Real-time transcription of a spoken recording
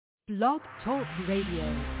Blog Talk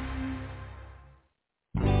Radio.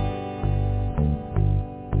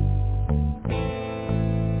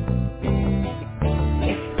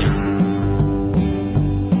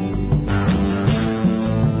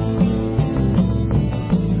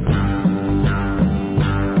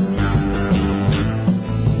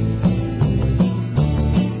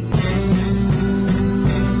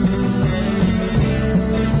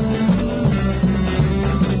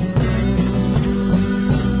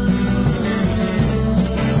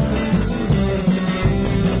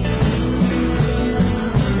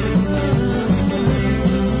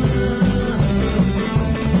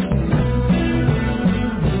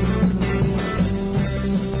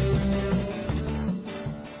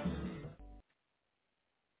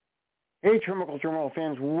 Hey, Turnbuckle Turmoil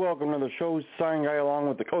fans, welcome to the show. Sign guy along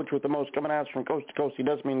with the coach with the most coming at us from coast to coast. He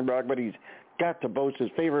doesn't mean to brag, but he's got to boast. His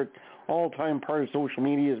favorite all-time part of social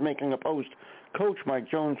media is making a post. Coach Mike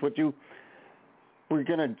Jones with you. We're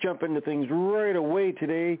going to jump into things right away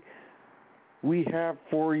today. We have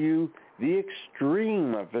for you the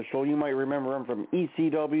Extreme official. You might remember him from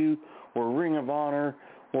ECW or Ring of Honor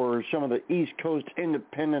or some of the East Coast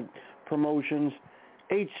independent promotions.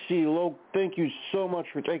 HC Loc, thank you so much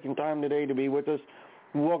for taking time today to be with us.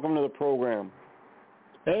 Welcome to the program.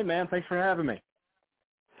 Hey, man, thanks for having me.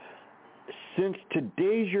 Since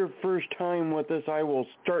today's your first time with us, I will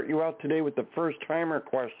start you out today with the first-timer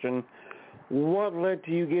question. What led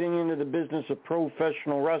to you getting into the business of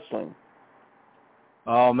professional wrestling?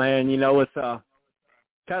 Oh, man, you know, it's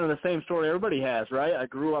kind of the same story everybody has, right? I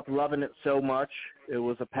grew up loving it so much. It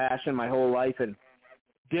was a passion my whole life, and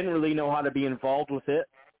didn't really know how to be involved with it.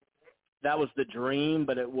 That was the dream,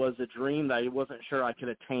 but it was a dream that I wasn't sure I could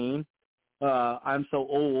attain. I'm so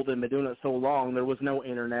old and been doing it so long. There was no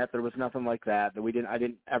internet. There was nothing like that. I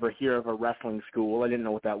didn't ever hear of a wrestling school. I didn't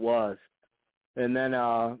know what that was. And then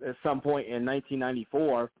at some point in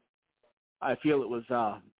 1994, I feel it was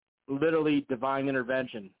literally divine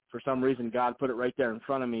intervention. For some reason, God put it right there in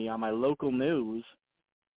front of me on my local news.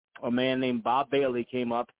 A man named Bob Bailey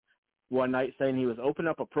came up one night saying he was opening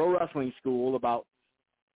up a pro wrestling school about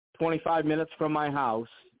 25 minutes from my house,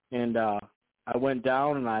 and I went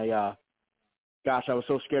down, and I was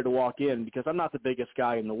so scared to walk in because I'm not the biggest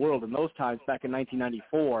guy in the world. In those times, back in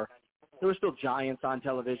 1994, there were still giants on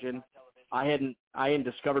television. I hadn't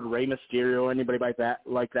discovered Rey Mysterio or anybody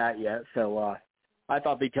like that yet, so I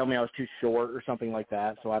thought they'd tell me I was too short or something like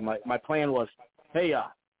that. So my plan was, hey,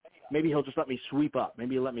 maybe he'll just let me sweep up.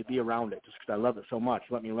 Maybe he'll let me be around it just because I love it so much.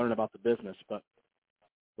 Let me learn about the business. But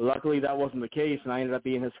luckily that wasn't the case, and I ended up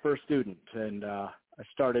being his first student. And I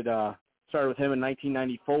started with him in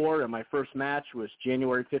 1994, and my first match was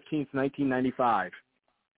January 15th, 1995.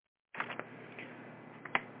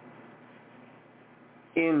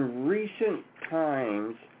 In recent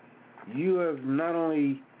times, you have not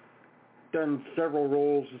only done several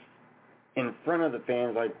roles in front of the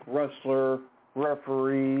fans, like wrestler,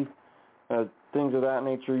 referee, things of that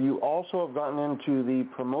nature. You also have gotten into the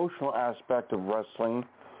promotional aspect of wrestling.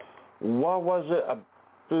 What was it about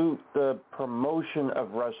the promotion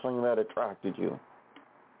of wrestling that attracted you?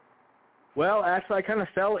 Well, actually, I kind of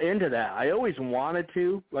fell into that. I always wanted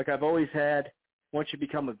to. Like I've always had, once you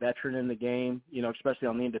become a veteran in the game, you know, especially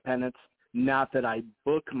on the independents, not that I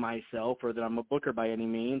book myself or that I'm a booker by any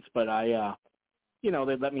means, but they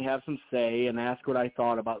let me have some say and ask what I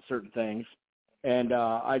thought about certain things. And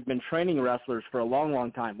I've been training wrestlers for a long,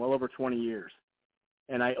 long time, well over 20 years.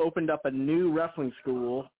 And I opened up a new wrestling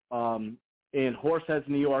school in Horseheads,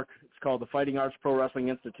 New York. It's called the Fighting Arts Pro Wrestling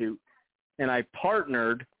Institute. And I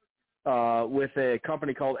partnered with a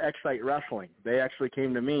company called Excite Wrestling. They actually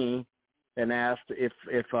came to me and asked if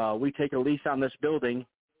we take a lease on this building,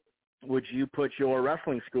 would you put your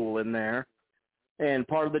wrestling school in there? And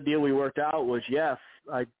part of the deal we worked out was, yes,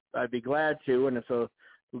 I'd be glad to, and it's a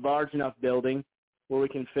large enough building where we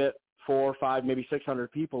can fit 400, 500, maybe 600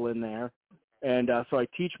 people in there. And so I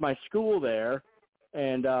teach my school there,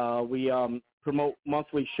 and we promote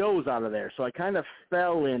monthly shows out of there. So I kind of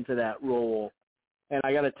fell into that role, and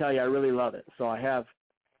I got to tell you, I really love it. So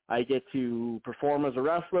I get to perform as a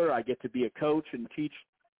wrestler. I get to be a coach and teach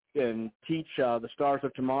the Stars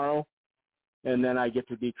of Tomorrow, and then I get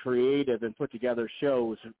to be creative and put together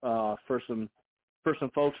shows for some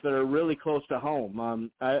folks that are really close to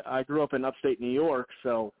home. I grew up in upstate New York,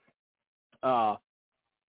 so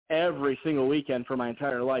every single weekend for my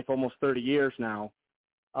entire life, almost 30 years now,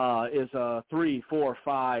 is a 3, 4,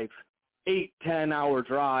 5, 8, 10-hour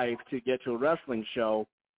drive to get to a wrestling show.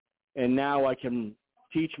 And now I can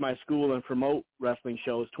teach my school and promote wrestling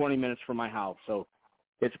shows 20 minutes from my house. So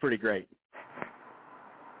it's pretty great.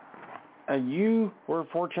 You were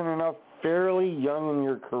fortunate enough, fairly young in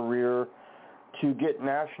your career, to get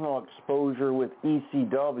national exposure with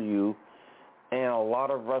ECW, and a lot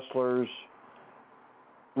of wrestlers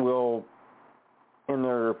will, in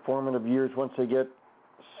their formative years, once they get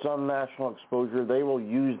some national exposure, they will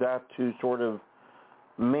use that to sort of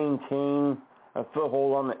maintain a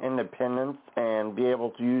foothold on the independents and be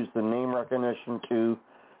able to use the name recognition to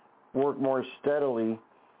work more steadily.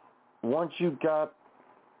 Once you got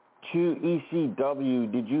to ECW,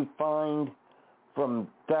 did you find from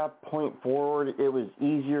that point forward it was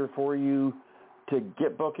easier for you to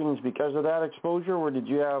get bookings because of that exposure, or did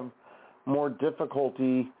you have more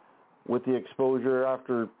difficulty with the exposure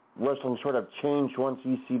after wrestling sort of changed once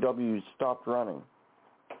ECW stopped running?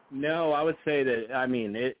 No, I would say that, I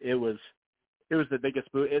mean, it was the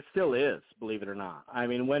biggest boost. It still is, believe it or not. I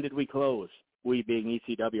mean, when did we close? We being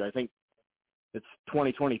ECW, I think it's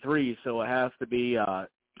 2023, so it has to be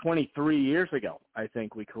 23 years ago, I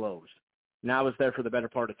think we closed. And I was there for the better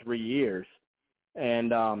part of 3 years.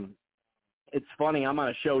 And it's funny, I'm on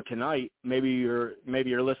a show tonight. Maybe your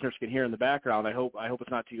listeners can hear in the background. I hope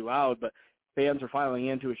it's not too loud, but fans are filing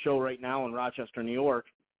into a show right now in Rochester, New York,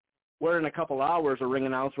 where in a couple hours a ring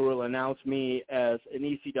announcer will announce me as an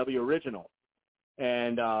ECW original.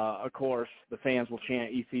 And, of course, the fans will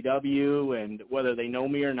chant ECW, and whether they know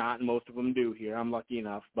me or not, and most of them do here, I'm lucky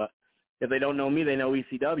enough. But if they don't know me, they know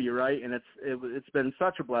ECW, right? And it's been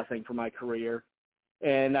such a blessing for my career.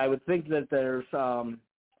 And I would think that there's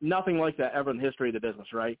nothing like that ever in the history of the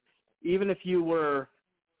business, right? Even if you were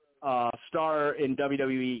a star in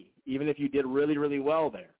WWE, even if you did really, really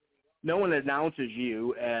well there, no one announces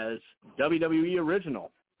you as WWE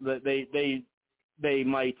original. They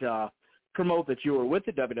might promote that you were with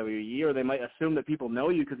the WWE, or they might assume that people know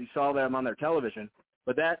you because you saw them on their television.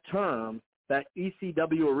 But that term, that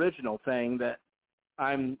ECW original thing, that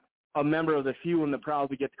I'm a member of the few and the proud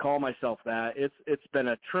to get to call myself that, it's been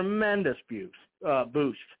a tremendous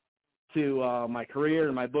boost to my career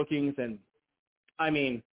and my bookings. And, I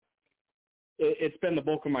mean, it's been the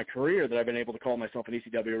bulk of my career that I've been able to call myself an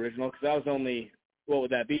ECW original, because I was only, what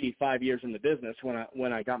would that be, 5 years in the business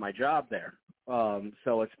when I got my job there.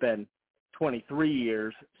 So it's been 23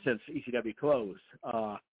 years since ECW closed.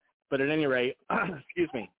 But at any rate, excuse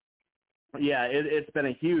me, yeah, it's been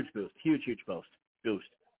a huge boost, huge boost.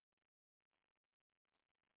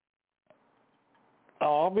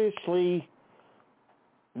 Obviously,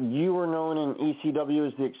 you were known in ECW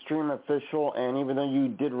as the Extreme Official, and even though you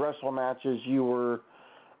did wrestle matches, you were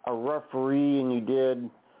a referee, and you did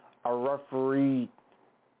a referee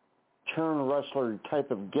turn wrestler type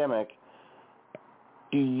of gimmick.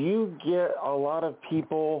 Do you get a lot of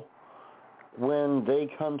people when they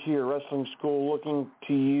come to your wrestling school looking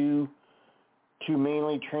to you to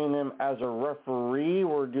mainly train them as a referee,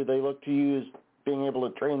 or do they look to you as being able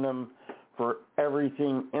to train them for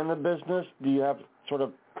everything in the business? Do you have sort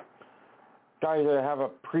of guys that have a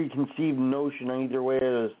preconceived notion on either way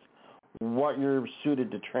as what you're suited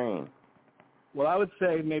to train? Well, I would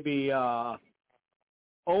say maybe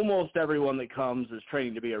almost everyone that comes is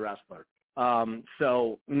training to be a wrestler.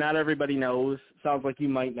 So not everybody knows. Sounds like you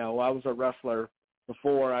might know. I was a wrestler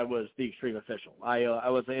before I was the Extreme Official. I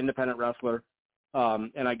was an independent wrestler,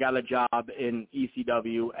 and I got a job in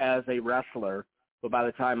ECW as a wrestler. But by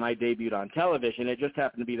the time I debuted on television, it just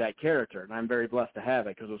happened to be that character, and I'm very blessed to have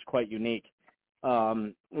it because it was quite unique.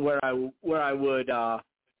 Where I would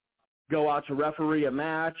go out to referee a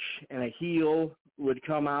match, and a heel would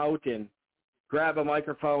come out and grab a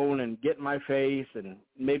microphone and get in my face and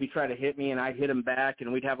maybe try to hit me, and I'd hit him back,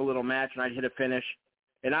 and we'd have a little match, and I'd hit a finish.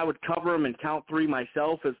 And I would cover him and count three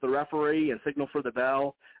myself as the referee and signal for the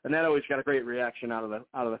bell, and that always got a great reaction out of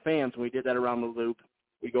the fans. When we did that around the loop,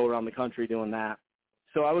 we go around the country doing that.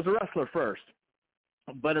 So I was a wrestler first,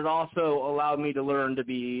 but it also allowed me to learn to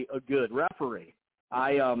be a good referee.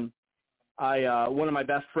 One of my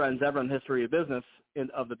best friends ever in the history of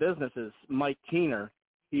the business is Mike Keener.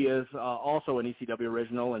 He is also an ECW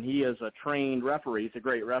original, and he is a trained referee. He's a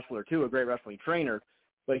great wrestler, too, a great wrestling trainer.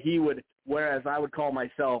 But he would, whereas I would call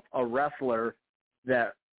myself a wrestler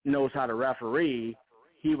that knows how to referee,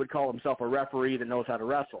 he would call himself a referee that knows how to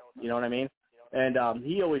wrestle. You know what I mean? And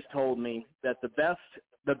he always told me that the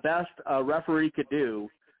best a referee could do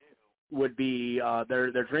would be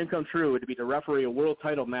their dream come true would be to referee a world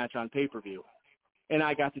title match on pay-per-view. And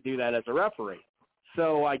I got to do that as a referee.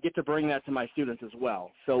 So I get to bring that to my students as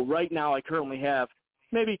well. So right now I currently have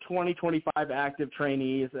maybe 20, 25 active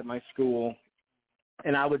trainees at my school,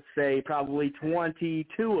 and I would say probably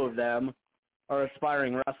 22 of them are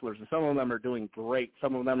aspiring wrestlers, and some of them are doing great.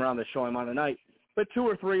 Some of them are on the show I'm on tonight. But 2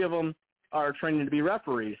 or 3 of them are training to be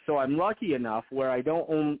referees. So I'm lucky enough where I get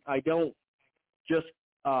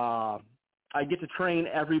to train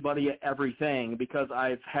everybody at everything because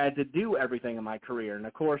I've had to do everything in my career. And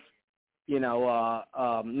of course,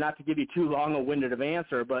 not to give you too long-winded of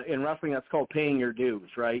answer, but in wrestling that's called paying your dues,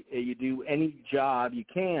 right? You do any job you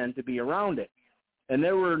can to be around it. And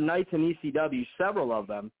there were nights in ECW, several of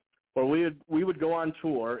them, where we would go on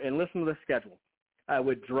tour and listen to the schedule. I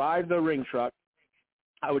would drive the ring truck.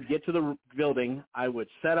 I would get to the building. I would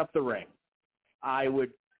set up the ring. I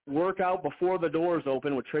would work out before the doors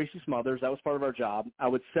open with Tracy Smothers. That was part of our job. I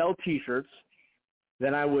would sell T-shirts.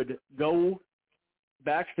 Then I would go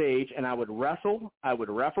backstage and I would wrestle. I would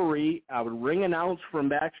referee. I would ring announce from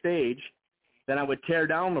backstage. Then I would tear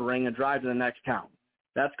down the ring and drive to the next town.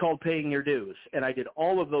 That's called paying your dues. And I did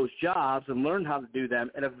all of those jobs and learned how to do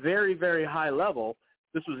them at a very, very high level.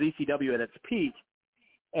 This was ECW at its peak.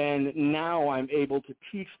 And now I'm able to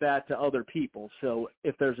teach that to other people. So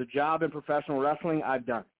if there's a job in professional wrestling, I've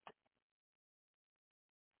done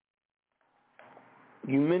it.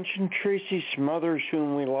 You mentioned Tracy Smothers,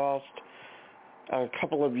 whom we lost a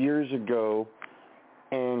couple of years ago,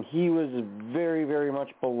 and he was very, very much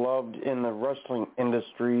beloved in the wrestling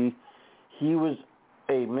industry. He was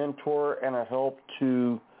a mentor and a help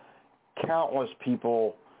to countless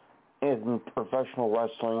people in professional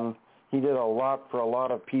wrestling. He did a lot for a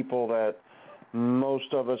lot of people that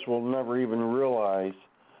most of us will never even realize.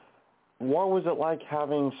 What was it like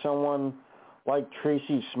having someone like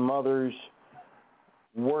Tracy Smothers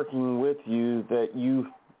working with you that you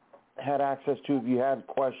had access to if you had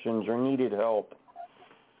questions or needed help?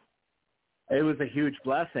 It was a huge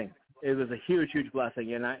blessing. It was a huge, huge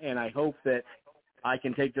blessing, and I hope that I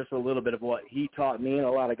can take just a little bit of what he taught me and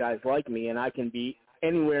a lot of guys like me, and I can be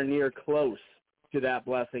anywhere near close to that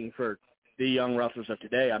blessing for the young wrestlers of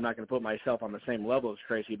today. I'm not going to put myself on the same level as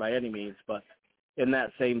Tracy by any means, but in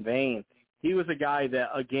that same vein, he was a guy that,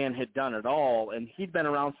 again, had done it all, and he'd been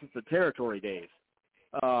around since the territory days,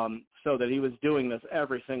 so that he was doing this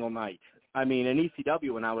every single night. I mean, in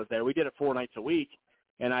ECW when I was there, we did it 4 nights a week,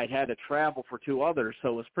 and I'd had to travel for 2 others, so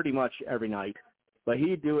it was pretty much every night. But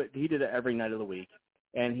he did it every night of the week,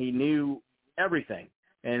 and he knew everything.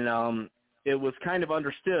 And it was kind of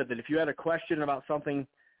understood that if you had a question about something,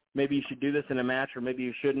 maybe you should do this in a match or maybe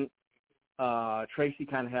you shouldn't, Tracy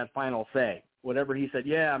kind of had final say. Whatever he said,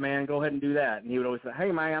 yeah, man, go ahead and do that. And he would always say,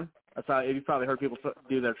 hey, man. That's how you've probably heard people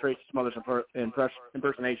do their Tracy Smothers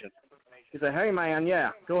impersonation. He said, hey, man,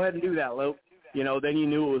 yeah, go ahead and do that, Luke. Then you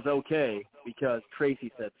knew it was okay because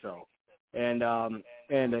Tracy said so. And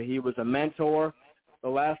he was a mentor. The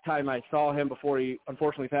last time I saw him before he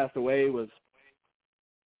unfortunately passed away was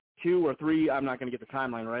 2 or 3, I'm not going to get the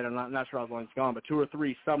timeline right, I'm not sure how long it's gone, but 2 or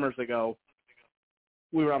 3 summers ago,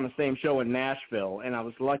 we were on the same show in Nashville, and I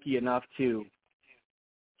was lucky enough to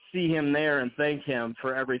see him there and thank him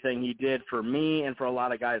for everything he did for me and for a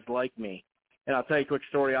lot of guys like me. And I'll tell you a quick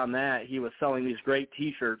story on that. He was selling these great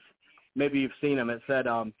T-shirts. Maybe you've seen them. It said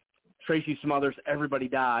Tracy Smothers, Everybody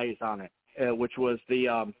Dies on it, which was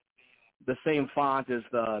the same font as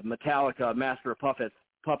the Metallica Master of Puppets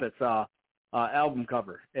album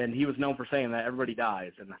cover. And he was known for saying that, Everybody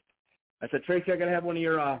Dies. And I said, Tracy, I got to have one of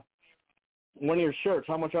your shirts.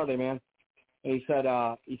 How much are they, man? And he said,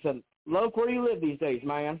 Loc, where do you live these days,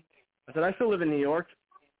 man? I said, I still live in New York.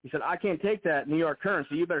 He said, I can't take that New York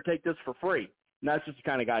currency. You better take this for free. And that's just the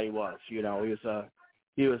kind of guy he was. He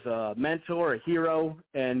was a mentor, a hero,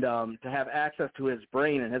 and to have access to his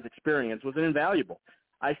brain and his experience was invaluable.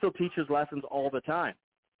 I still teach his lessons all the time.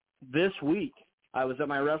 This week, I was at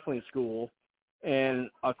my wrestling school, and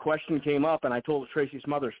a question came up, and I told the Tracy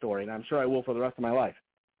Smothers story, and I'm sure I will for the rest of my life.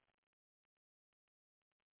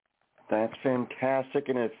 That's fantastic,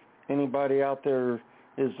 and if anybody out there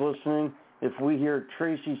is listening, if we hear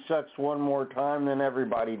Tracy sucks one more time, then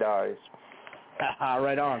everybody dies.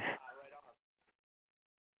 Right on.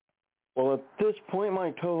 Well, at this point,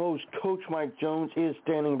 my co-host, Coach Mike Jones, is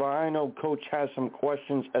standing by. I know Coach has some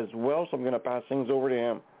questions as well, so I'm going to pass things over to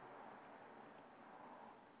him.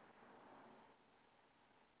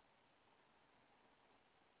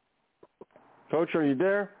 Coach, are you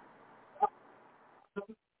there?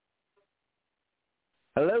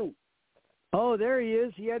 Hello. Oh, there he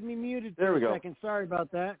is. He had me muted for a second. Sorry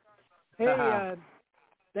about that. Hey,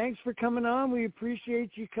 thanks for coming on. We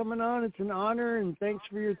appreciate you coming on. It's an honor, and thanks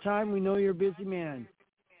for your time. We know you're a busy man.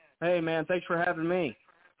 Hey, man, thanks for having me.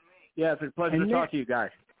 Yeah, it's a pleasure to talk to you guys.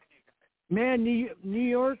 Man, New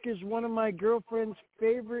York is one of my girlfriend's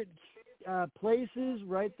favorite places,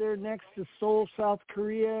 right there next to Seoul, South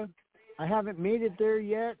Korea. I haven't made it there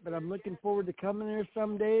yet, but I'm looking forward to coming there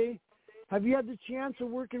someday. have you had the chance of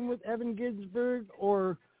working with Evan Ginsberg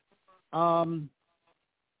or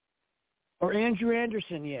Andrew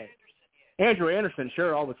Anderson yet? Andrew Anderson,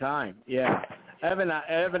 sure, all the time. Yeah. Evan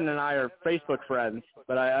and I are Facebook friends,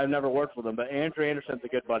 but I've never worked with him. But Andrew Anderson's a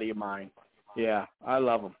good buddy of mine. Yeah, I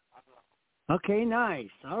love him. Okay, nice.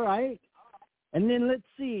 All right. And then let's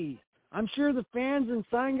see. I'm sure the fans and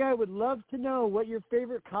Sign Guy would love to know what your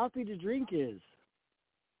favorite coffee to drink is.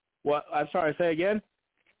 What? I'm sorry, say again?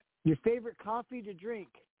 Your favorite coffee to drink.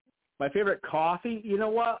 My favorite coffee? You know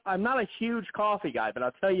what? I'm not a huge coffee guy, but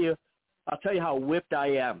I'll tell you how whipped I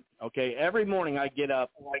am. Okay, every morning I get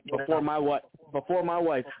up before my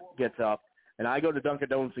wife gets up, and I go to Dunkin'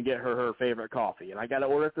 Donuts and get her favorite coffee. And I got to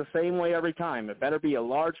order it the same way every time. It better be a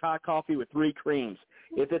large hot coffee with 3 creams.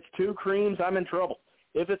 If it's 2 creams, I'm in trouble.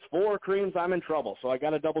 If it's 4 creams, I'm in trouble. So I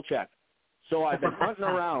got to double check. So I've been hunting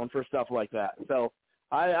around for stuff like that. So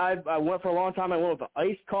I went for a long time. I went with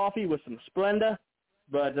iced coffee with some Splenda,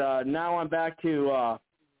 but now I'm back to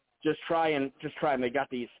just trying. They got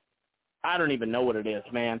these. I don't even know what it is,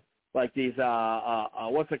 man. Like these,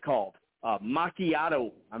 what's it called?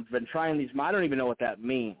 Macchiato. I've been trying these. I don't even know what that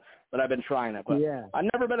means, but I've been trying it. But yeah. I've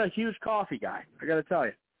never been a huge coffee guy, I got to tell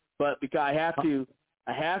you. But because I have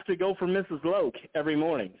to go for Mrs. Loc every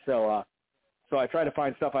morning. So I try to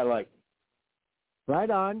find stuff I like. Right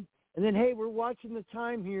on. And then, hey, we're watching the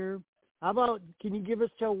time here. How about, can you give us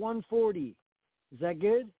till 1:40? Is that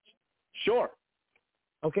good? Sure.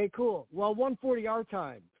 Okay, cool. Well, 1:40 our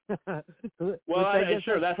time. Well,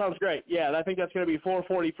 sure, that sounds great. Yeah, I think that's going to be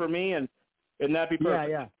 4:40 for me, and that'd be perfect.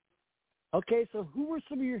 Yeah. Okay, so who were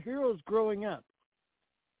some of your heroes growing up?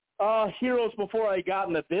 Heroes before I got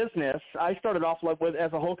in the business, I started off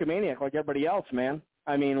as a Hulkamaniac like everybody else, man.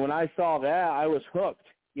 I mean, when I saw that, I was hooked,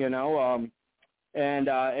 and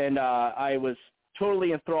I was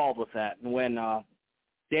totally enthralled with that. And when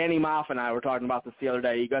Danny Moff and I were talking about this the other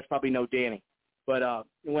day, you guys probably know Danny, but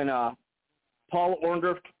when Paul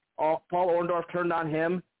Orndorff turned on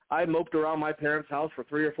him, I moped around my parents' house for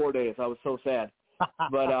 3 or 4 days. I was so sad.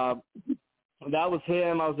 But that was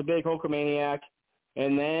him. I was a big Hulkamaniac.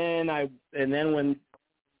 And then when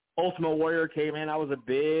Ultimate Warrior came in, I was a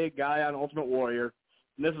big guy on Ultimate Warrior.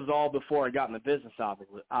 And this is all before I got in the business,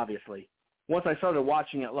 obviously. Once I started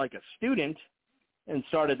watching it like a student and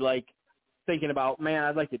started thinking about, man,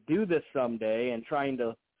 I'd like to do this someday, and trying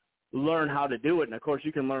to learn how to do it. And of course,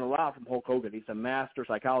 you can learn a lot from Hulk Hogan. He's a master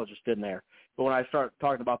psychologist in there. But when I start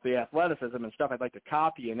talking about the athleticism and stuff I'd like to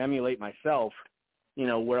copy and emulate myself,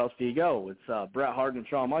 where else do you go? It's Bret Hart and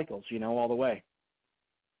Shawn Michaels, all the way.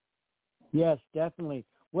 Yes, definitely.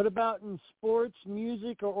 What about in sports,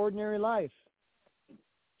 music, or ordinary life?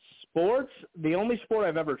 Sports, the only sport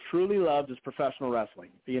I've ever truly loved is professional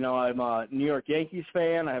wrestling. I'm a New York Yankees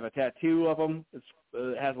fan. I have a tattoo of them. It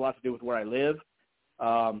has a lot to do with where I live.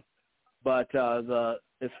 But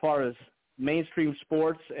as far as mainstream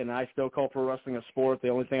sports, and I still call pro wrestling a sport, the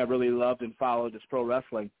only thing I really loved and followed is pro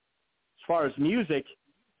wrestling. As far as music,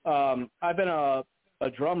 I've been a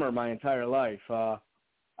drummer my entire life.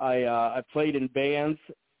 I played in bands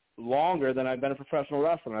longer than I've been a professional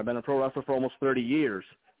wrestler. I've been a pro wrestler for almost 30 years.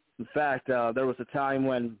 In fact, there was a time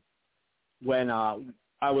when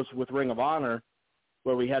I was with Ring of Honor,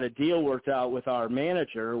 where we had a deal worked out with our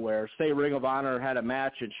manager where, say, Ring of Honor had a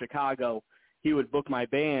match in Chicago, he would book my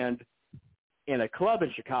band in a club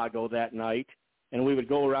in Chicago that night, and we would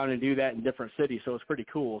go around and do that in different cities, so it was pretty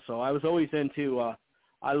cool. So I was always into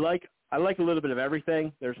I like a little bit of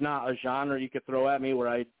everything. There's not a genre you could throw at me where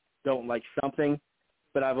I don't like something,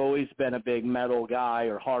 but I've always been a big metal guy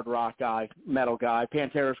or hard rock guy, metal guy.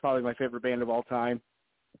 Pantera is probably my favorite band of all time.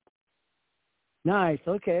 Nice,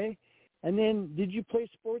 okay. And then, did you play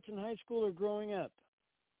sports in high school or growing up?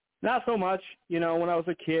 Not so much. When I was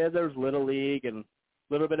a kid, there was Little League and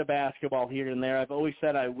a little bit of basketball here and there. I've always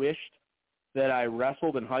said I wished that I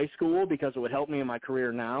wrestled in high school because it would help me in my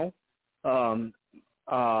career now.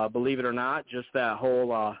 Believe it or not, just that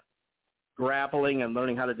whole grappling and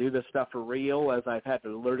learning how to do this stuff for real, as I've had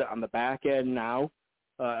to learn it on the back end now.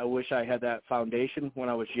 I wish I had that foundation when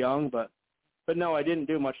I was young, but no, I didn't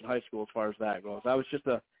do much in high school as far as that goes. I was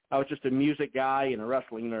just a music guy and a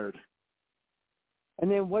wrestling nerd. And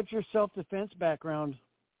then what's your self-defense background?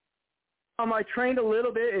 I trained a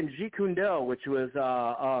little bit in Jeet Kune Do, which was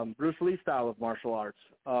Bruce Lee style of martial arts.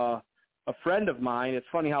 A friend of mine, it's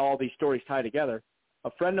funny how all these stories tie together,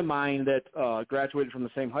 a friend of mine that graduated from the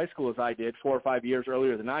same high school as I did 4 or 5 years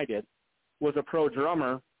earlier than I did, was a pro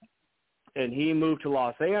drummer, and he moved to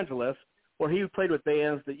Los Angeles, where he played with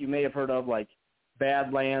bands that you may have heard of, like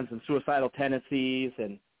Badlands and Suicidal Tendencies,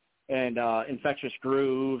 and and Infectious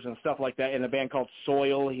Grooves and stuff like that in a band called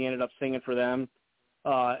Soil. He ended up singing for them.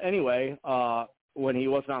 Anyway, when he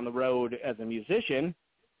wasn't on the road as a musician,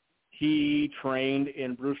 he trained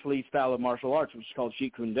in Bruce Lee's style of martial arts, which is called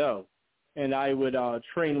Jeet Kune Do. And I would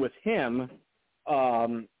train with him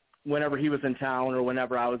whenever he was in town or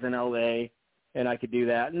whenever I was in L.A., and I could do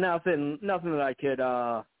that. Nothing that I could,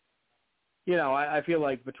 I feel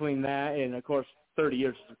like between that and, of course, 30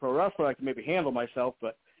 years as a pro wrestler, I can maybe handle myself,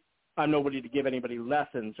 but I'm nobody to give anybody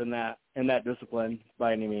lessons in that discipline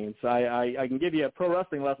by any means. I can give you pro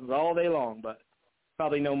wrestling lessons all day long, but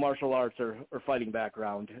probably no martial arts or fighting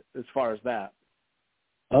background as far as that.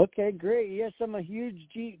 Okay, great. Yes, I'm a huge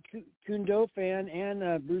Jeet Kune Do fan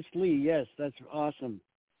and Bruce Lee. Yes, that's awesome.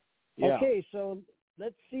 Yeah. Okay, so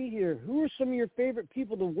let's see here. Who are some of your favorite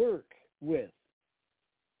people to work with?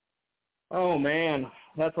 Oh, man,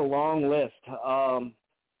 that's a long list.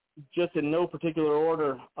 Just in no particular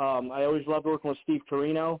order, I always loved working with Steve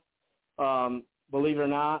Corino. Believe it or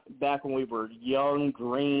not, back when we were young,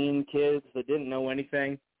 green kids that didn't know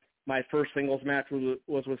anything, my first singles match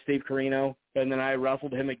was with Steve Corino, and then I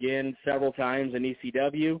wrestled him again several times in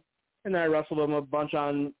ECW, and then I wrestled him a bunch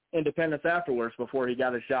on independence afterwards before he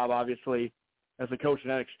got his job, obviously, as a coach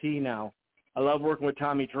in NXT now. I love working with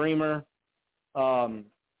Tommy Dreamer.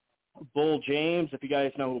 Bull James, if you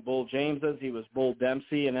guys know who Bull James is, he was Bull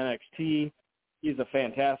Dempsey in NXT. He's a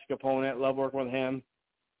fantastic opponent. Love working with him.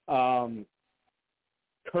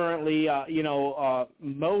 Currently,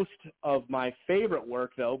 most of my favorite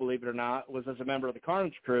work, though, believe it or not, was as a member of the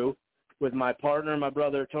Carnage crew with my partner, my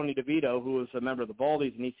brother, Tony DeVito, who was a member of the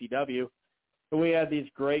Baldies in ECW. And we had these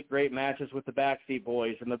great, great matches with the Backseat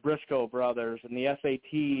Boys and the Briscoe brothers and the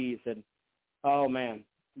SATs. And, oh, man,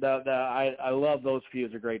 I love those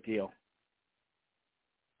feuds a great deal.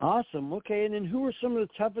 Awesome. Okay, and then who were some of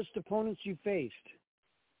the toughest opponents you faced?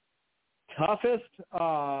 Toughest?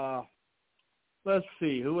 Let's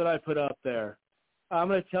see. Who would I put up there? I'm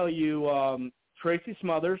going to tell you Tracy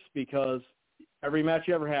Smothers, because every match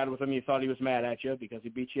you ever had with him, you thought he was mad at you because he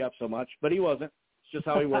beat you up so much, but he wasn't. It's just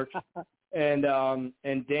how he works. And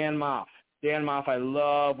Dan Moff. Dan Moff, I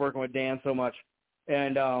love working with Dan so much.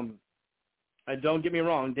 And don't get me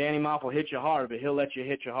wrong, Danny Moff will hit you hard, but he'll let you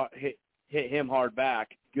hit him hard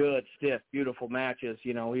back. Good, stiff, beautiful matches.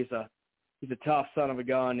 You know, he's a tough son of a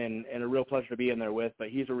gun and a real pleasure to be in there with, but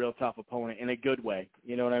he's a real tough opponent in a good way.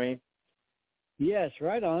 You know what I mean? Yes,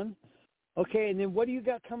 right on. Okay, and then what do you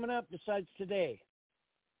got coming up besides today?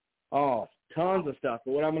 Oh, tons of stuff.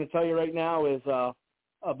 But what I'm going to tell you right now is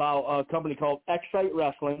about a company called Excite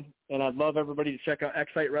Wrestling, and I'd love everybody to check out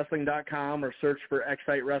excitewrestling.com or search for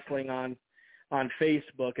Excite Wrestling on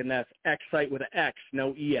Facebook, and that's Excite with an X,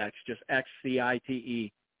 no EX, just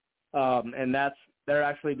XCITE. And they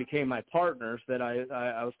actually became my partners that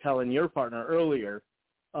I was telling your partner earlier.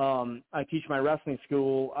 I teach my wrestling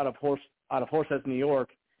school out of Horseheads, New York,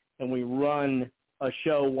 and we run a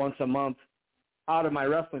show once a month out of my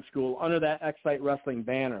wrestling school under that Excite Wrestling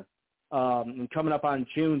banner. And coming up on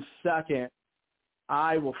June 2nd,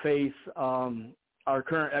 I will face our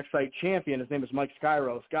current Excite champion. His name is Mike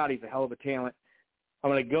Skyro. Scott, he's a hell of a talent.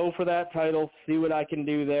 I'm going to go for that title, see what I can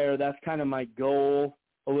do there. That's kind of my goal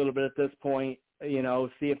a little bit at this point, you know,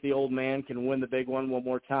 see if the old man can win the big one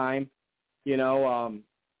more time, you know,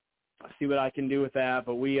 see what I can do with that.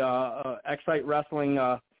 But we, Excite Wrestling,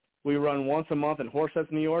 we run once a month in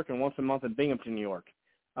Horseheads, New York, and once a month in Binghamton, New York.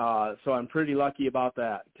 So I'm pretty lucky about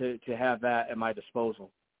that, to have that at my disposal.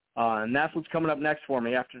 And that's what's coming up next for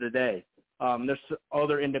me after today. There's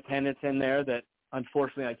other independents in there that,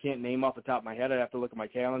 unfortunately, I can't name off the top of my head. I'd have to look at my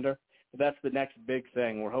calendar. But that's the next big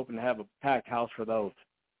thing. We're hoping to have a packed house for those.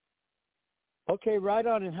 Okay, right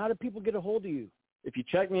on. And how do people get a hold of you? If you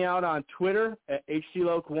check me out on Twitter at HC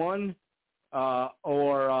Loc1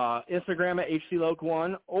 or Instagram at HC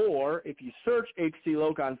Loc1, or if you search HC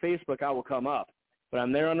Loc on Facebook, I will come up. But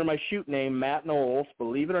I'm there under my shoot name, Matt Knowles.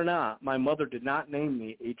 Believe it or not, my mother did not name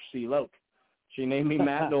me HC Loc. She named me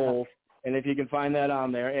Matt Knowles, and if you can find that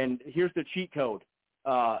on there. And here's the cheat code.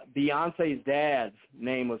 Beyonce's dad's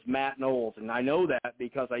name was Matt Knowles, and I know that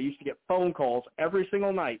because I used to get phone calls every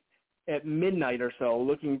single night at midnight or so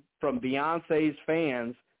looking from Beyonce's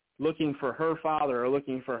fans looking for her father or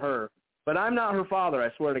looking for her. But I'm not her father, I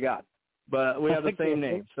swear to God. But we have the same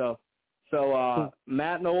name. So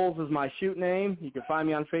Matt Knowles is my shoot name. You can find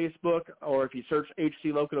me on Facebook, or if you search HC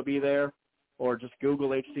Loc, it'll be there, or just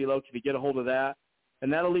Google HC Loc if you get a hold of that.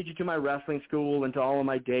 And that'll lead you to my wrestling school and to all of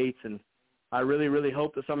my dates. And I really, really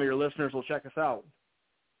hope that some of your listeners will check us out.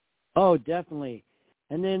 Oh, definitely.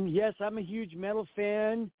 And then, yes, I'm a huge metal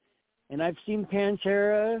fan, and I've seen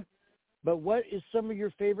Pantera, but what is some of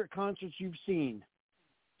your favorite concerts you've seen?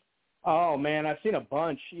 Oh, man, I've seen a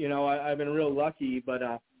bunch. You know, I've been real lucky, but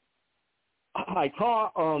I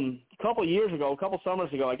caught a couple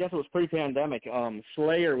summers ago, I guess it was pre-pandemic,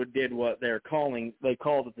 Slayer did what they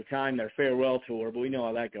called at the time their farewell tour, but we know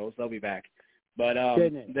how that goes. They'll be back. But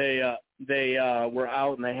they were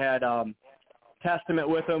out, and they had Testament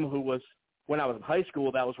with them, who was, when I was in high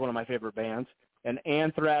school, that was one of my favorite bands, and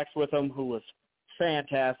Anthrax with them, who was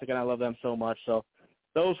fantastic, and I love them so much. So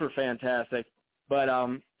those were fantastic. But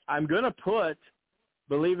I'm going to put,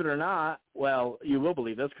 believe it or not, well, you will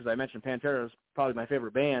believe this because I mentioned Pantera is probably my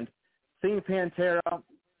favorite band. Seeing Pantera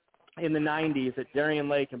in the 90s at Darien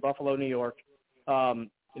Lake in Buffalo, New York,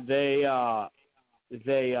 they actually,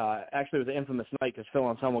 it was an infamous night because Phil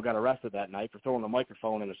Anselmo got arrested that night for throwing a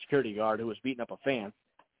microphone at a security guard who was beating up a fan.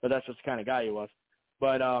 But that's just the kind of guy he was.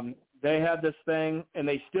 But they had this thing, and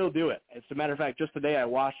they still do it. As a matter of fact, just today I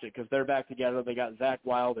watched it because they're back together. They got Zakk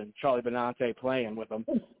Wylde and Charlie Benante playing with them,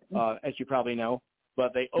 as you probably know.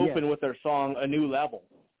 But they opened with their song A New Level,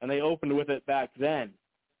 and they opened with it back then.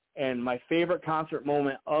 And my favorite concert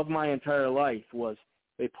moment of my entire life was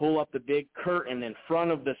they pull up the big curtain in front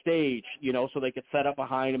of the stage, you know, so they could set up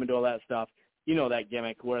behind them and do all that stuff. You know that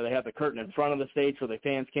gimmick where they have the curtain in front of the stage so the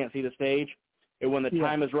fans can't see the stage. And when the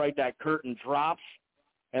time is right, that curtain drops,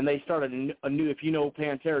 and they started a new, if you know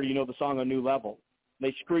Pantera, you know the song A New Level.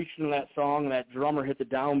 They screeched in that song, and that drummer hit the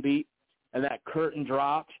downbeat, and that curtain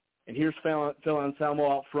dropped. And here's Phil Anselmo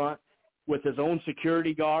out front with his own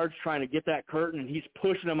security guards trying to get that curtain, and he's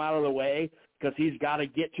pushing them out of the way because he's got to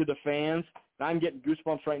get to the fans. And I'm getting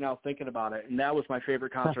goosebumps right now thinking about it, and that was my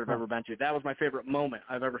favorite concert I've ever been to. That was my favorite moment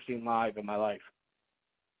I've ever seen live in my life.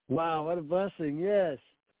 Wow, what a blessing, yes.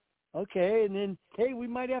 Okay, and then, hey, we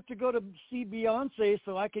might have to go to see Beyonce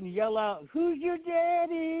so I can yell out, "Who's your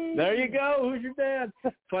daddy?" There you go, who's your dad?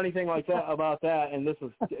 Funny thing like that about that, and this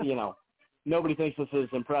is, you know, nobody thinks this is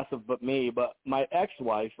impressive but me, but my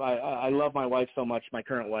ex-wife, I love my wife so much, my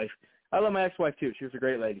current wife. I love my ex-wife too. She was a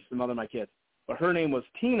great lady. She's the mother of my kids. But her name was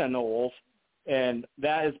Tina Knowles, and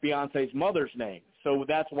that is Beyonce's mother's name. So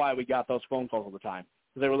that's why we got those phone calls all the time.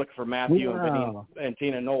 Because they were looking for Matthew and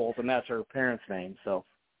Tina Knowles, and that's her parents' name. So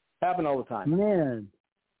happened all the time. Man.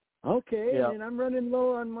 Okay, and I'm running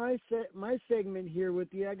low on my segment here with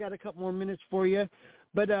you. I got a couple more minutes for you.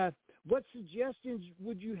 But what suggestions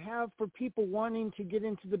would you have for people wanting to get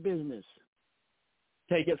into the business?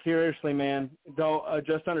 Take it seriously, man. Don't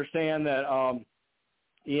just understand that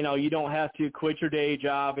you know, you don't have to quit your day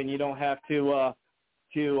job, and you don't have to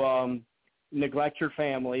neglect your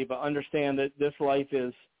family, but understand that this life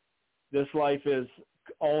is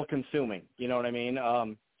all consuming. You know what I mean?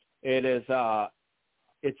 It is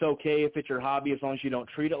it's okay if it's your hobby as long as you don't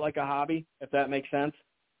treat it like a hobby, if that makes sense.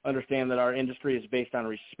 Understand that our industry is based on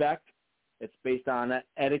respect. It's based on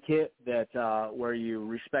etiquette, that where you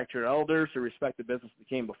respect your elders, you respect the business that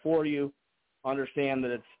came before you. Understand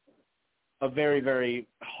that it's a very, very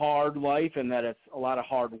hard life and that it's a lot of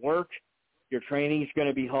hard work. Your training is going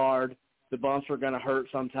to be hard. The bumps are going to hurt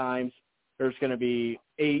sometimes. There's going to be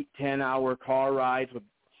 8-10-hour car rides with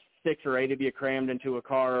 6 or 8 of you crammed into a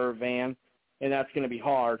car or a van, and that's going to be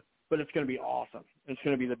hard, but it's going to be awesome. It's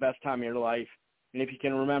going to be the best time of your life. And if you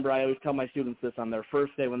can remember, I always tell my students this on their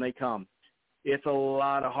first day when they come. It's a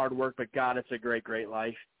lot of hard work, but, God, it's a great, great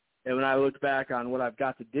life. And when I look back on what I've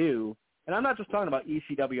got to do, and I'm not just talking about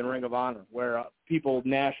ECW and Ring of Honor, where people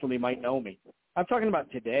nationally might know me. I'm talking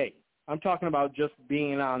about today. I'm talking about just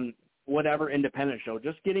being on whatever independent show,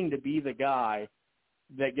 just getting to be the guy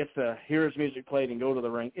that gets to hear his music played and go to the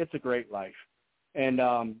ring. It's a great life. And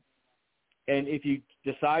if you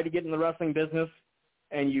decide to get in the wrestling business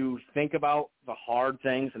and you think about the hard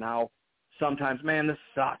things and how sometimes, man, this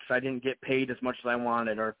sucks, I didn't get paid as much as I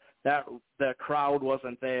wanted, or that the crowd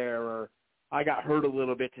wasn't there, or I got hurt a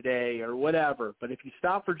little bit today, or whatever. But if you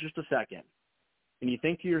stop for just a second and you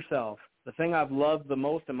think to yourself, the thing I've loved the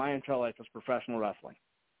most in my entire life is professional wrestling,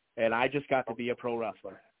 and I just got to be a pro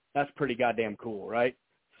wrestler. That's pretty goddamn cool, right?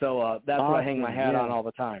 So that's what I hang my hat on all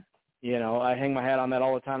the time. You know, I hang my hat on that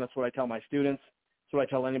all the time. That's what I tell my students. That's what I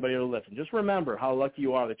tell anybody who listen. Just remember how lucky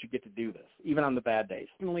you are that you get to do this, even on the bad days.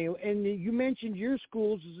 And you mentioned your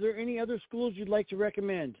schools. Is there any other schools you'd like to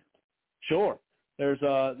recommend? Sure. There's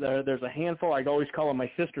a handful. I always call them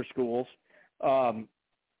my sister schools.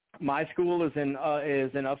 My school is in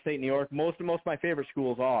upstate New York. Most of my favorite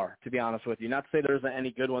schools are, to be honest with you. Not to say there isn't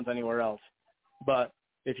any good ones anywhere else, but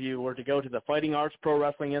if you were to go to the Fighting Arts Pro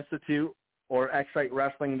Wrestling Institute or X-Rite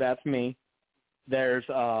Wrestling, that's me. There's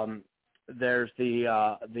the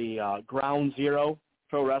Ground Zero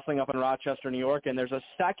Pro Wrestling up in Rochester, New York, and there's a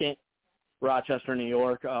second Rochester, New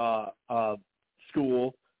York,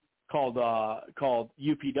 school called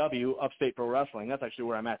UPW, Upstate Pro Wrestling. That's actually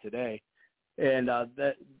where I'm at today. And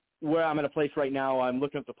where I'm at a place right now, I'm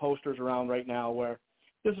looking at the posters around right now where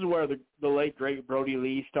this is where the late, great Brody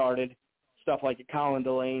Lee started, stuff like Colin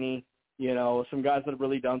Delaney, some guys that have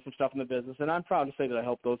really done some stuff in the business. And I'm proud to say that I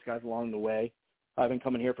helped those guys along the way. I've been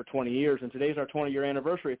coming here for 20 years, and today's our 20-year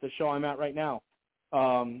anniversary at the show I'm at right now.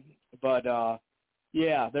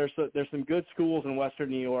 Yeah, there's some good schools in Western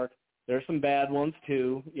New York. There's some bad ones,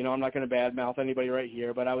 too. I'm not going to badmouth anybody right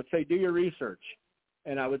here, but I would say do your research.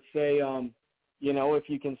 And I would say, if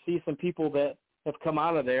you can see some people that have come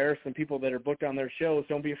out of there, some people that are booked on their shows,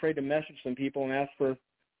 don't be afraid to message some people and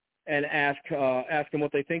ask them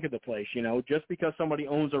what they think of the place. Just because somebody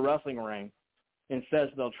owns a wrestling ring and says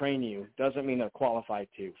they'll train you doesn't mean they're qualified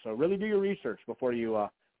to. So really do your research before you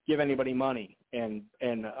give anybody money and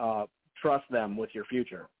trust them with your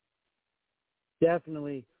future.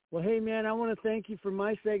 Definitely. Well, hey, man, I want to thank you for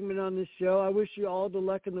my segment on this show. I wish you all the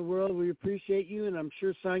luck in the world. We appreciate you, and I'm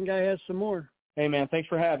sure Sign Guy has some more. Hey, man, thanks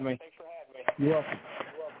for having me. You're welcome.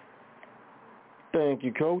 Thank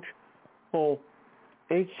you, Coach. Well,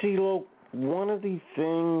 HC Loc, one of the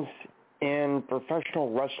things in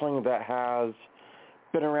professional wrestling that has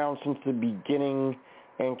been around since the beginning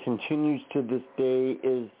and continues to this day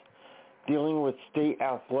is dealing with state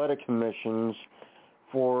athletic commissions.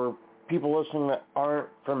 For people listening that aren't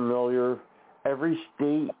familiar, every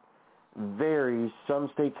state varies. Some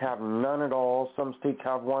states have none at all. Some states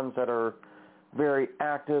have ones that are very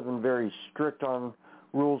active and very strict on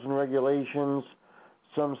rules and regulations.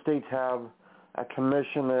 Some states have a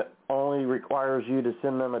commission that only requires you to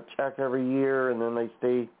send them a check every year, and then they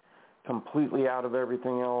stay completely out of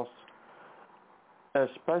everything else.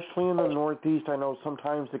 Especially in the Northeast, I know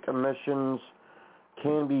sometimes the commissions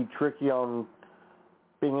can be tricky on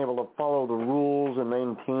being able to follow the rules and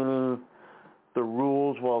maintaining the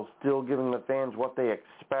rules while still giving the fans what they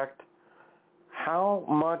expect. How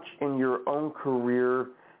much in your own career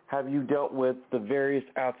have you dealt with the various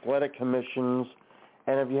athletic commissions,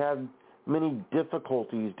 and have you had many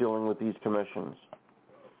difficulties dealing with these commissions?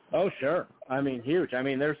 Oh, sure. Huge.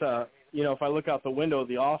 There's if I look out the window of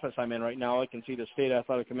the office I'm in right now, I can see the State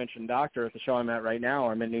Athletic Commission doctor at the show I'm at right now.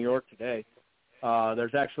 I'm in New York today.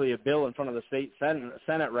 There's actually a bill in front of the state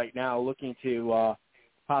Senate right now looking to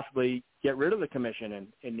possibly get rid of the commission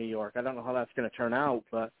in New York. I don't know how that's going to turn out,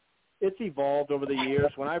 but it's evolved over the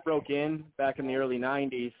years. When I broke in back in the early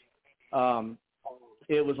 90s,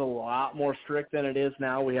 it was a lot more strict than it is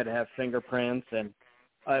now. We had to have fingerprints, and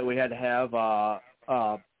we had to have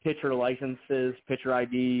pitcher licenses, pitcher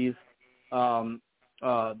IDs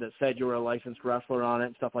that said you were a licensed wrestler on it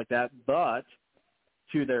and stuff like that. But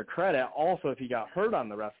to their credit, also if you got hurt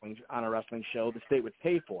on a wrestling show, the state would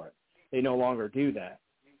pay for it. They no longer do that.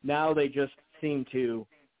 Now they just seem to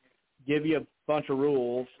give you a bunch of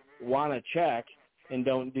rules, want to check, and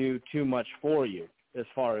don't do too much for you as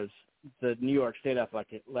far as the New York State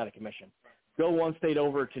Athletic Commission. Go one state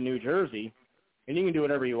over to New Jersey, and you can do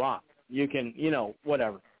whatever you want. You can,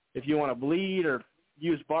 whatever. If you want to bleed or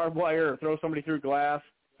use barbed wire or throw somebody through glass,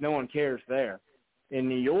 no one cares there. In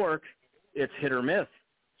New York, it's hit or miss.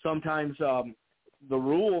 Sometimes the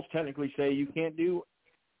rules technically say you can't do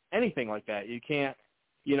anything like that. You can't,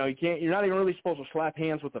 you're not even really supposed to slap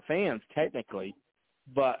hands with the fans technically,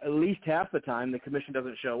 but at least half the time the commission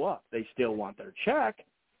doesn't show up. They still want their check,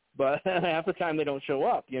 but half the time they don't show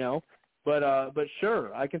up, But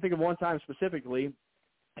sure, I can think of one time specifically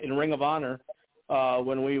in Ring of Honor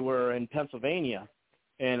when we were in Pennsylvania,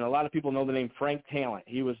 and a lot of people know the name Frank Talent.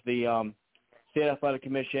 He was the State Athletic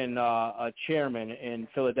Commission chairman in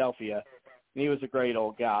Philadelphia, and he was a great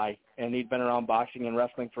old guy, and he'd been around boxing and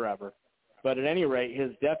wrestling forever. But at any rate,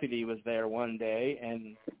 his deputy was there one day,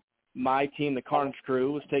 and my team, the Carnage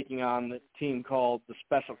Crew, was taking on the team called the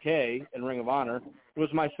Special K in Ring of Honor. It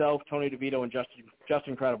was myself, Tony DeVito, and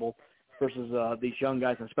Justin Credible versus these young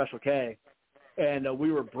guys in Special K. And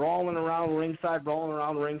we were brawling around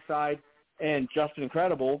ringside, and Justin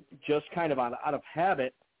Credible, just kind of out of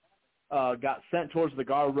habit, got sent towards the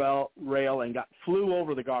guardrail and flew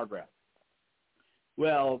over the guardrail.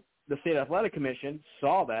 Well, the State Athletic Commission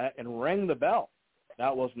saw that and rang the bell.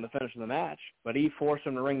 That wasn't the finish of the match, but he forced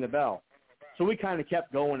him to ring the bell. So we kind of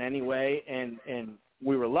kept going anyway, and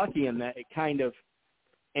we were lucky in that it kind of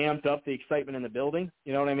amped up the excitement in the building,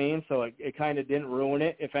 you know what I mean? So it kind of didn't ruin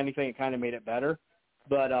it. If anything, it kind of made it better.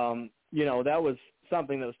 But, that was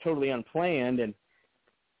something that was totally unplanned, and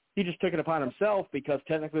he just took it upon himself because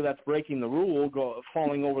technically that's breaking the rule,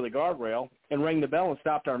 falling over the guardrail, and rang the bell and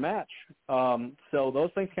stopped our match. So those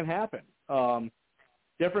things can happen.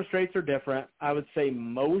 different states are different. I would say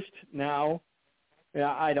most now,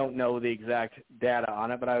 I don't know the exact data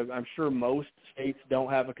on it, but I'm sure most states don't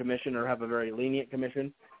have a commission or have a very lenient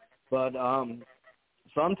commission. But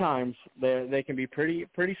sometimes they can be pretty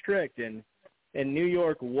strict, and New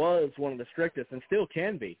York was one of the strictest and still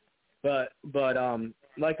can be. But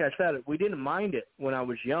like I said, we didn't mind it when I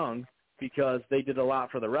was young because they did a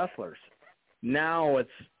lot for the wrestlers. Now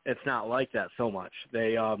it's not like that so much.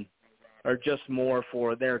 They are just more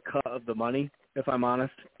for their cut of the money, if I'm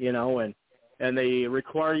honest, and they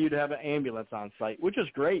require you to have an ambulance on site, which is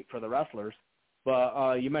great for the wrestlers.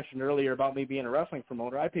 But you mentioned earlier about me being a wrestling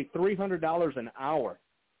promoter. I pay $300 an hour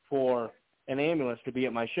for an ambulance to be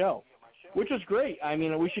at my show, which is great. I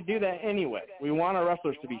mean, we should do that anyway. We want our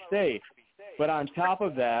wrestlers to be safe. But on top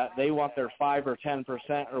of that, they want their 5 or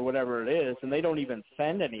 10% or whatever it is, and they don't even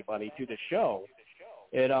send anybody to the show.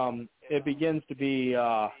 It begins to be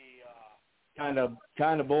kind of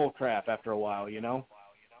bull crap after a while,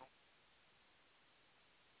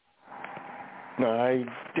 No, I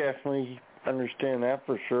definitely understand that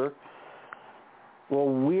for sure. Well,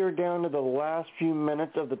 we're down to the last few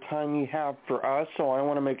minutes of the time you have for us, so I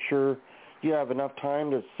want to make sure you have enough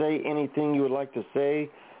time to say anything you would like to say,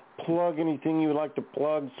 plug anything you would like to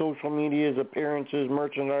plug, social medias, appearances,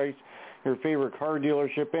 merchandise, your favorite car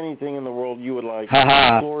dealership, anything in the world you would like.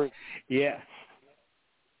 Yeah.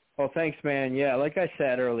 Well, thanks, man. Yeah, like I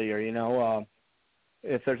said earlier,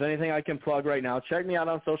 if there's anything I can plug right now, check me out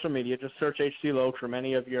on social media. Just search HC Loc from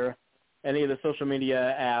any of the social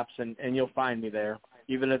media apps, and you'll find me there,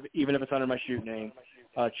 even if it's under my shoot name.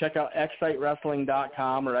 Check out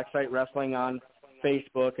excitewrestling.com or Excite Wrestling on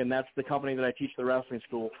Facebook, and that's the company that I teach the wrestling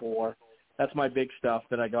school for. That's my big stuff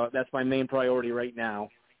that I got. That's my main priority right now.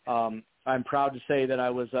 I'm proud to say that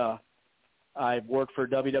I've worked for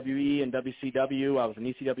WWE and WCW. I was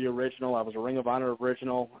an ECW original. I was a Ring of Honor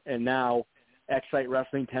original, and now Excite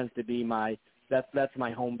Wrestling tends to be that's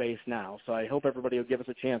my home base now. So I hope everybody will give us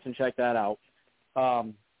a chance and check that out.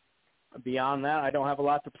 Beyond that, I don't have a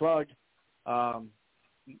lot to plug.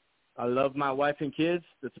 I love my wife and kids.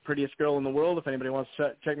 That's the prettiest girl in the world. If anybody wants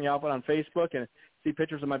to check me out on Facebook and see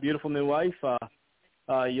pictures of my beautiful new wife,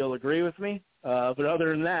 you'll agree with me. But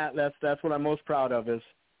other than that, that's what I'm most proud of is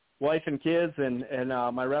wife and kids and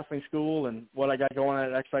my wrestling school and what I got going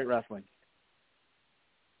on at Excite Wrestling.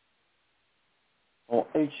 Well,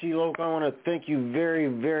 HC Loc, I want to thank you very,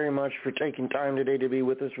 very much for taking time today to be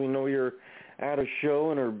with us. We know you're at a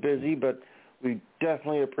show and are busy, but we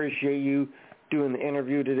definitely appreciate you doing the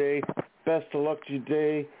interview today. Best of luck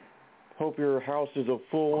today. Hope your house is a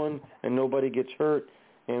full one and nobody gets hurt.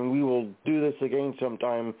 And we will do this again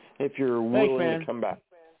sometime if you're willing to come back.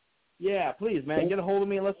 Yeah, please, man. Get a hold of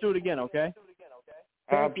me and let's do it again, okay?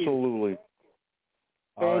 Absolutely.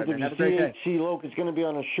 Fans, if you see HC Loc is going to be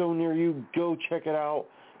on a show near you, go check it out.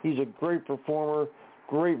 He's a great performer,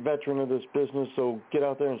 great veteran of this business, so get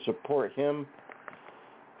out there and support him.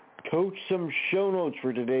 Coach, some show notes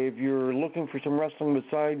for today. If you're looking for some wrestling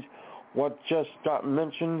besides what just got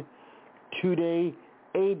mentioned, today,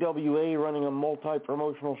 AWA running a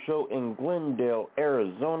multi-promotional show in Glendale,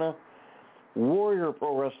 Arizona, Warrior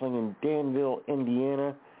Pro Wrestling in Danville,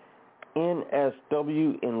 Indiana,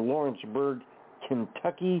 NSW in Lawrenceburg,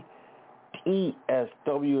 Kentucky,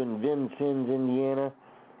 TSW in Vincennes, Indiana,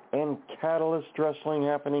 and Catalyst Wrestling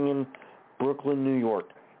happening in Brooklyn, New York.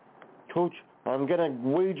 Coach, I'm going to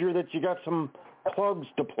wager that you got some plugs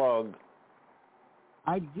to plug.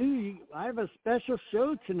 I do. I have a special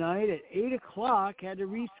show tonight at 8 o'clock. Had to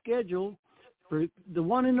reschedule for the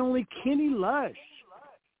one and only Kenny Lush.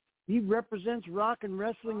 He represents rock and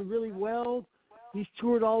wrestling really well. He's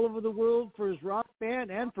toured all over the world for his rock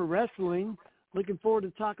band and for wrestling. Looking forward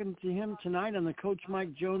to talking to him tonight on the Coach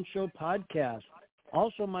Mike Jones Show podcast.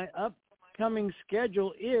 Also, my upcoming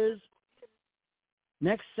schedule is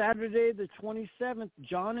next Saturday, the 27th,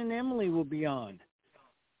 John and Emily will be on.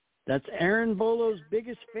 That's Aaron Bolo's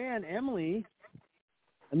biggest fan, Emily.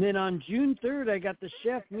 And then on June 3rd, I got the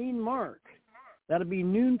Chef Mean Mark. That'll be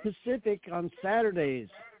noon Pacific on Saturdays.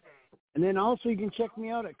 And then also you can check me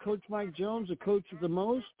out at Coach Mike Jones, the coach with the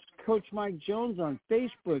most. Coach Mike Jones on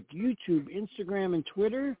Facebook, YouTube, Instagram, and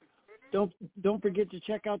Twitter. Don't forget to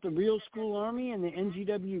check out the Real School Army and the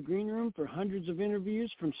NGW Green Room for hundreds of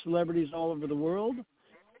interviews from celebrities all over the world. And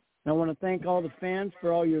I want to thank all the fans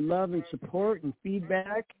for all your love and support and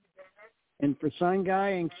feedback. And for Sign Guy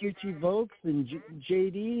and QT Vokes and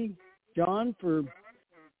JD, John, for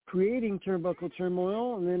creating Turnbuckle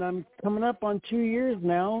Turmoil. And then I'm coming up on 2 years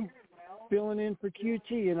now, filling in for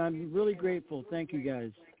QT, and I'm really grateful. Thank you,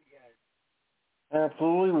 guys.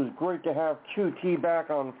 Absolutely. It was great to have QT back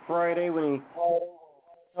on Friday when he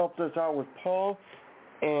helped us out with Paul.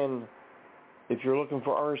 And if you're looking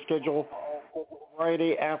for our schedule,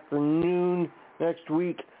 Friday afternoon next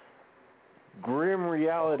week, Grim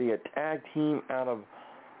Reality, a tag team out of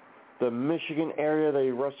the Michigan area. They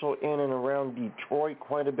wrestle in and around Detroit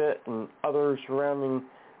quite a bit and other surrounding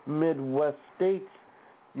Midwest states.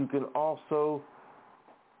 You can also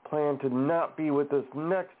plan to not be with us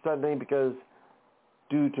next Sunday because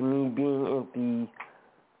due to me being in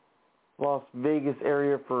the Las Vegas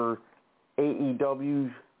area for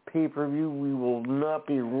AEW's pay-per-view, we will not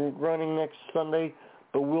be running next Sunday,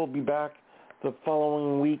 but we'll be back the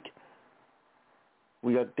following week.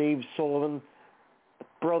 We got Dave Sullivan,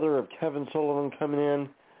 brother of Kevin Sullivan, coming in.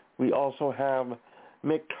 We also have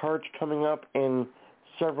Mick Karch coming up in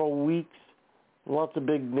several weeks. Lots of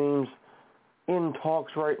big names in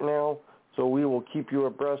talks right now, so we will keep you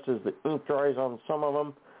abreast as the ink dries on some of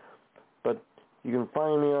them. But you can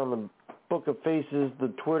find me on the Book of Faces,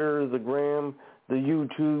 the Twitter, the Gram, the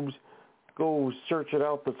YouTubes. Go search it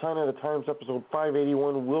out. The Sign of the Times episode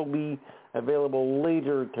 581 will be available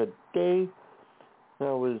later today.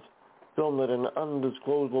 That was filmed at an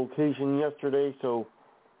undisclosed location yesterday, so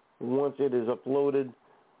once it is uploaded,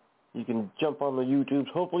 you can jump on the YouTubes.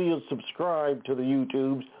 Hopefully you'll subscribe to the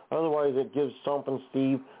YouTubes. Otherwise, it gives Stompin'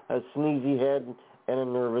 Steve a sneezy head and a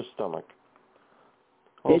nervous stomach.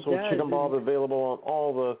 Also, Chicken Bob available on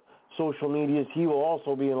all the social medias. He will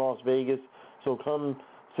also be in Las Vegas, so come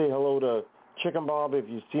say hello to Chicken Bob if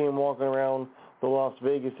you see him walking around the Las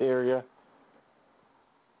Vegas area.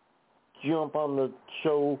 Jump on the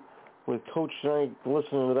show with Coach tonight,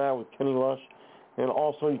 listening to that with Kenny Lush. And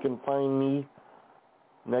also you can find me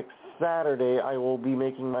next Saturday. I will be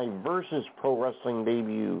making my Versus Pro Wrestling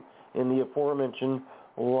debut in the aforementioned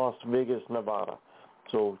Las Vegas, Nevada.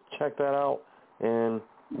 So check that out, and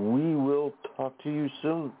we will talk to you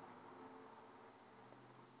soon.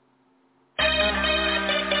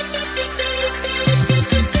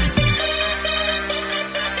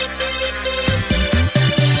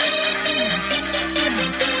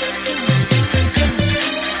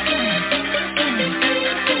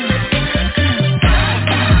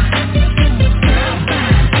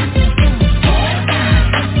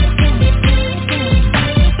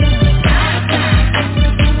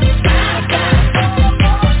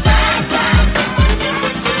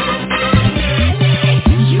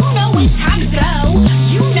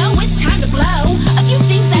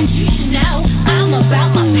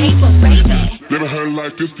 Never heard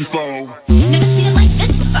like this before. Never seen it like this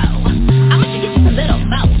before. I want you to get just a little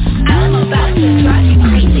more. I'm about to drive you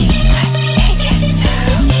crazy.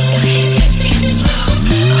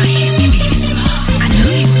 I know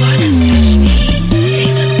you wanna touch me. They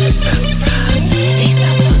look so surprised. They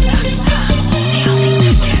so tough. They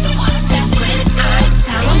only touch everyone that's when I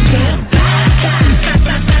tell them goodbye.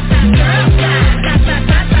 Girl, bye.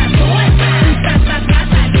 Boy, bye.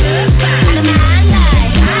 Goodbye. I'm not like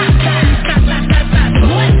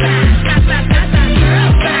boy, bye.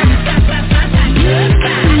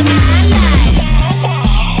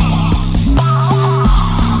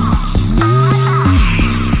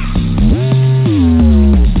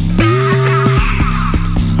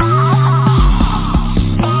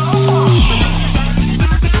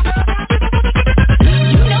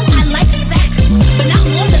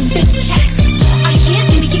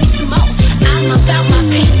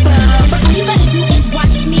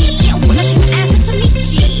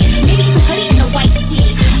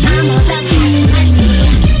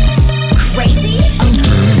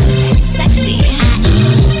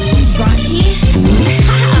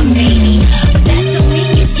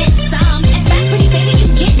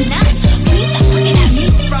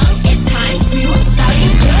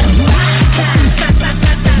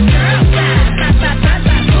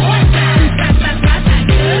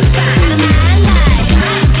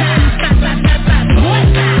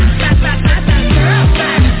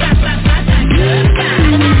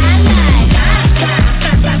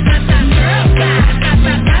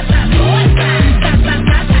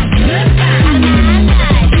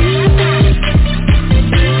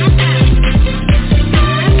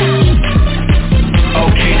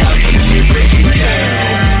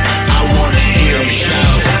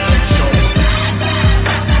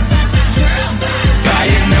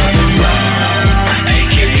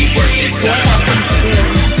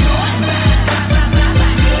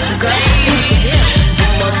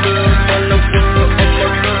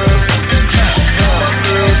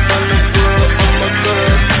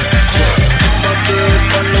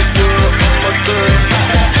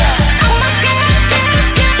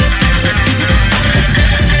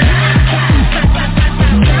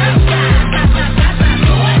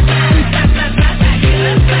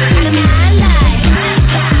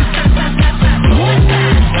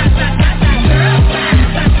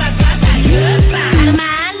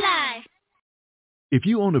 If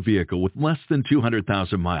you own a vehicle with less than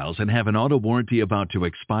 200,000 miles and have an auto warranty about to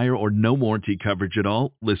expire or no warranty coverage at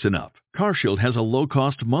all, listen up. CarShield has a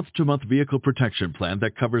low-cost month-to-month vehicle protection plan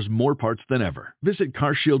that covers more parts than ever. Visit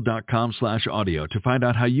carshield.com/audio to find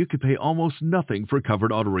out how you could pay almost nothing for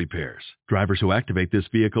covered auto repairs. Drivers who activate this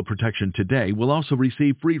vehicle protection today will also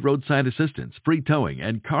receive free roadside assistance, free towing,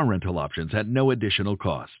 and car rental options at no additional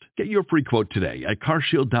cost. Get your free quote today at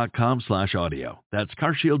carshield.com/audio. That's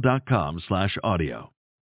carshield.com/audio.